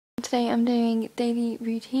today I'm doing daily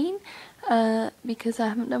routine because I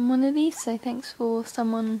haven't done one of these, so thanks for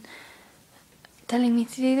someone telling me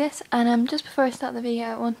to do this. And just before I start the video,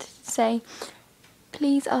 I wanted to say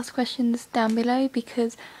please ask questions down below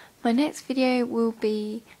because my next video will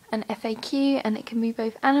be an FAQ and it can be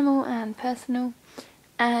both animal and personal.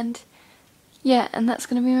 And yeah, and that's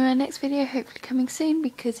going to be my next video, hopefully coming soon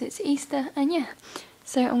because it's Easter. And yeah,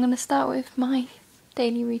 so I'm going to start with my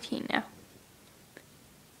daily routine now.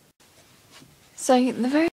 So the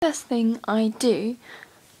very first thing I do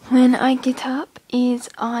when I get up is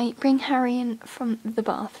I bring Harry in from the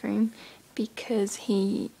bathroom because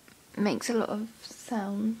he makes a lot of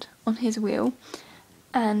sound on his wheel,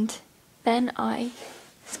 and then I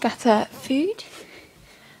scatter food.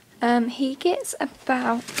 He gets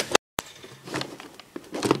about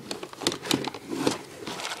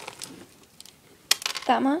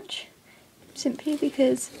that much, simply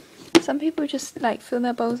because some people just like fill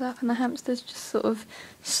their bowls up and the hamsters just sort of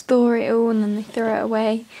store it all and then they throw it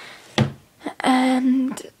away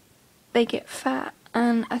and they get fat,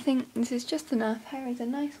 and I think this is just enough. Harry's a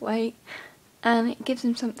nice weight and it gives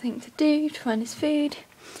him something to do, to find his food,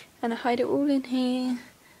 and I hide it all in here,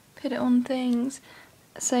 put it on things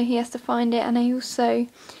so he has to find it, and I also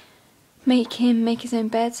make him make his own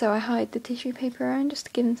bed, so I hide the tissue paper around just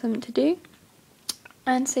to give him something to do.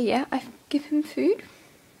 And so yeah, I give him food.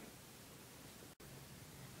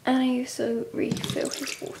 And I also refill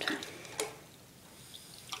his water.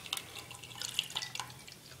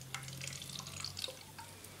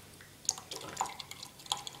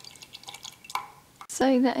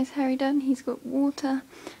 So that is Harry done. He's got water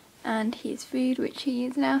and his food, which he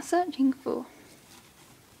is now searching for.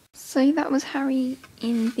 So that was Harry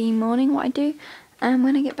in the morning, what I do. And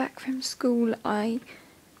when I get back from school,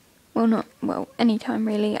 anytime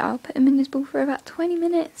really, I'll put him in his ball for about 20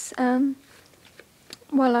 minutes.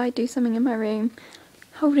 While I do something in my room,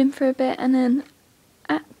 hold him for a bit, and then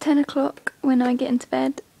at 10 o'clock when I get into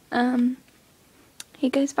bed, he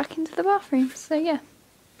goes back into the bathroom. So yeah.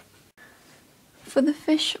 For the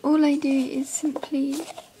fish, all I do is simply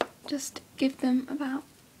just give them about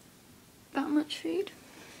that much food,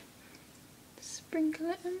 sprinkle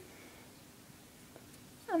it in,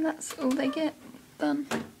 and that's all they get done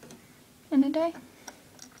in a day.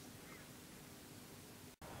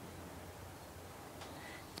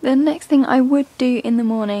 The next thing I would do in the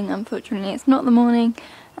morning, unfortunately it's not the morning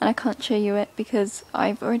and I can't show you it because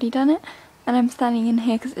I've already done it and I'm standing in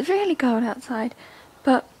here because it's really cold outside,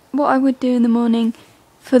 but what I would do in the morning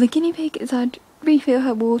for the guinea pig is I'd refill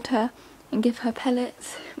her water and give her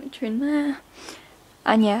pellets, which are in there,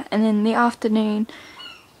 and yeah, and in the afternoon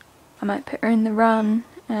I might put her in the run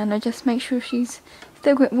and I just make sure she's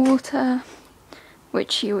still got water,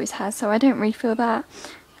 which she always has, so I don't refill that,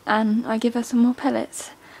 and I give her some more pellets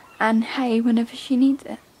and hay whenever she needs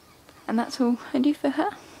it, and that's all I do for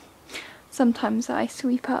her. Sometimes I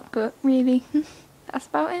sweep up, but really that's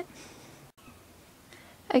about it.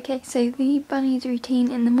 Okay, so the bunny's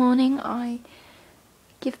routine in the morning, I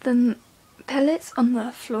give them pellets on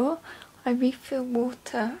the floor, I refill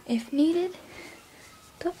water if needed.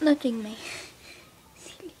 Stop nudging me.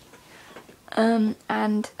 Silly.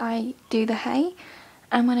 And I do the hay,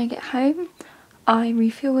 and when I get home I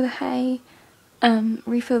refill the hay,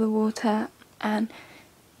 refill the water, and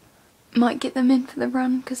might get them in for the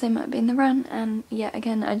run because they might be in the run, and yeah,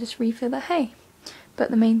 again I just refill the hay. But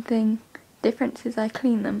the main difference is I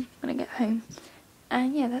clean them when I get home,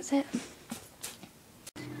 and yeah, that's it.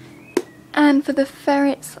 And for the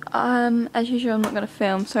ferrets, as usual I'm not going to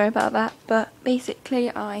film, sorry about that, but basically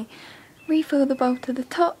I refill the bowl to the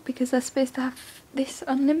top because they're supposed to have this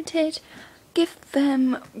unlimited, give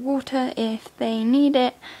them water if they need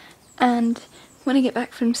it, and when I get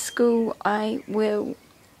back from school I will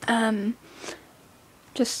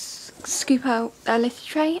just scoop out a little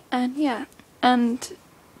tray, and yeah, and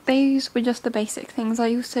those were just the basic things.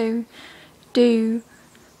 I also do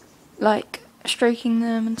like stroking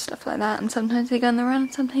them and stuff like that, and sometimes they go on the run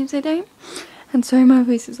and sometimes they don't, and so my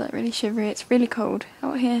voice is like really shivery. It's really cold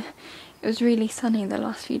out here. It was really sunny the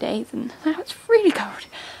last few days and now it's really cold.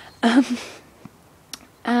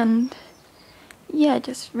 And yeah,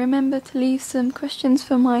 just remember to leave some questions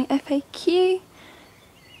for my FAQ,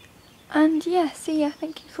 and yeah, see ya,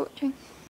 thank you for watching.